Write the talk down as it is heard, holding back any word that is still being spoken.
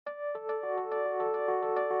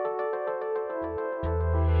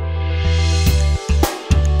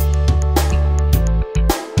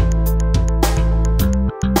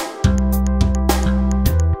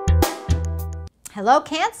Hello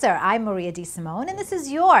Cancer, I'm Maria DeSimone and this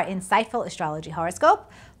is your Insightful Astrology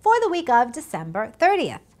Horoscope for the week of December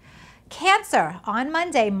 30th. Cancer, on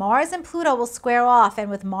Monday, Mars and Pluto will square off,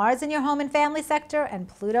 and with Mars in your home and family sector and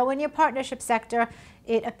Pluto in your partnership sector,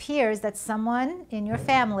 it appears that someone in your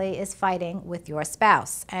family is fighting with your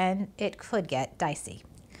spouse, and it could get dicey.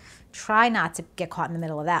 Try not to get caught in the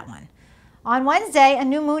middle of that one. On Wednesday, a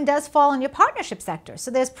new moon does fall in your partnership sector, so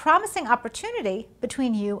there's promising opportunity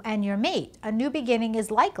between you and your mate. A new beginning is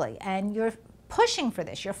likely, and you're pushing for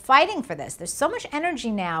this, you're fighting for this. There's so much energy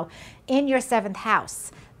now in your 7th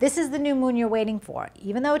house. This is the new moon you're waiting for.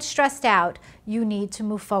 Even though it's stressed out, you need to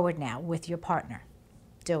move forward now with your partner.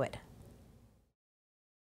 Do it.